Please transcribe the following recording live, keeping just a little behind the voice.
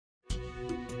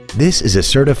This is a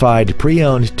certified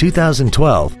pre-owned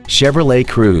 2012 Chevrolet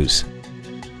Cruze.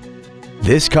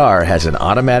 This car has an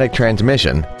automatic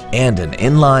transmission and an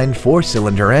inline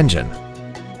 4-cylinder engine.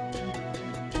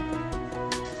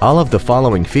 All of the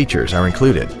following features are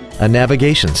included: a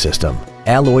navigation system,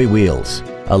 alloy wheels,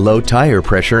 a low tire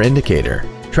pressure indicator,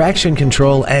 traction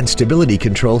control and stability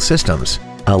control systems,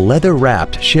 a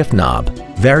leather-wrapped shift knob,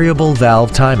 variable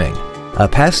valve timing, a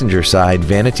passenger side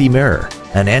vanity mirror,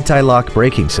 an anti-lock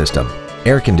braking system,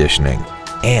 air conditioning,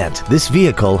 and this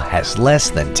vehicle has less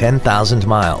than 10,000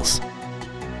 miles.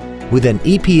 With an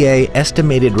EPA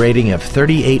estimated rating of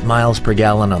 38 miles per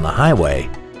gallon on the highway,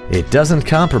 it doesn't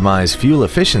compromise fuel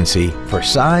efficiency for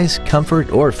size,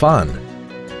 comfort, or fun.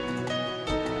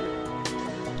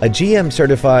 A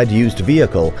GM-certified used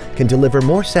vehicle can deliver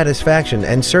more satisfaction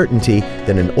and certainty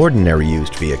than an ordinary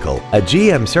used vehicle. A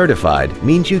GM-certified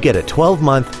means you get a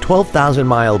 12-month,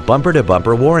 12,000-mile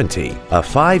bumper-to-bumper warranty, a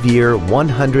 5-year,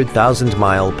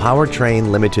 100,000-mile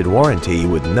powertrain limited warranty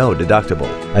with no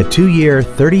deductible, a 2-year,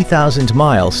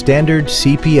 30,000-mile standard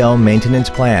CPO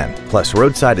maintenance plan, plus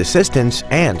roadside assistance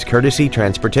and courtesy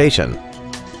transportation.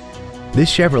 This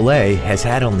Chevrolet has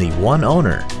had only one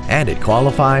owner, and it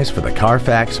qualifies for the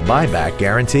Carfax buyback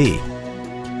guarantee.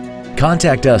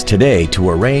 Contact us today to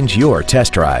arrange your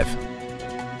test drive.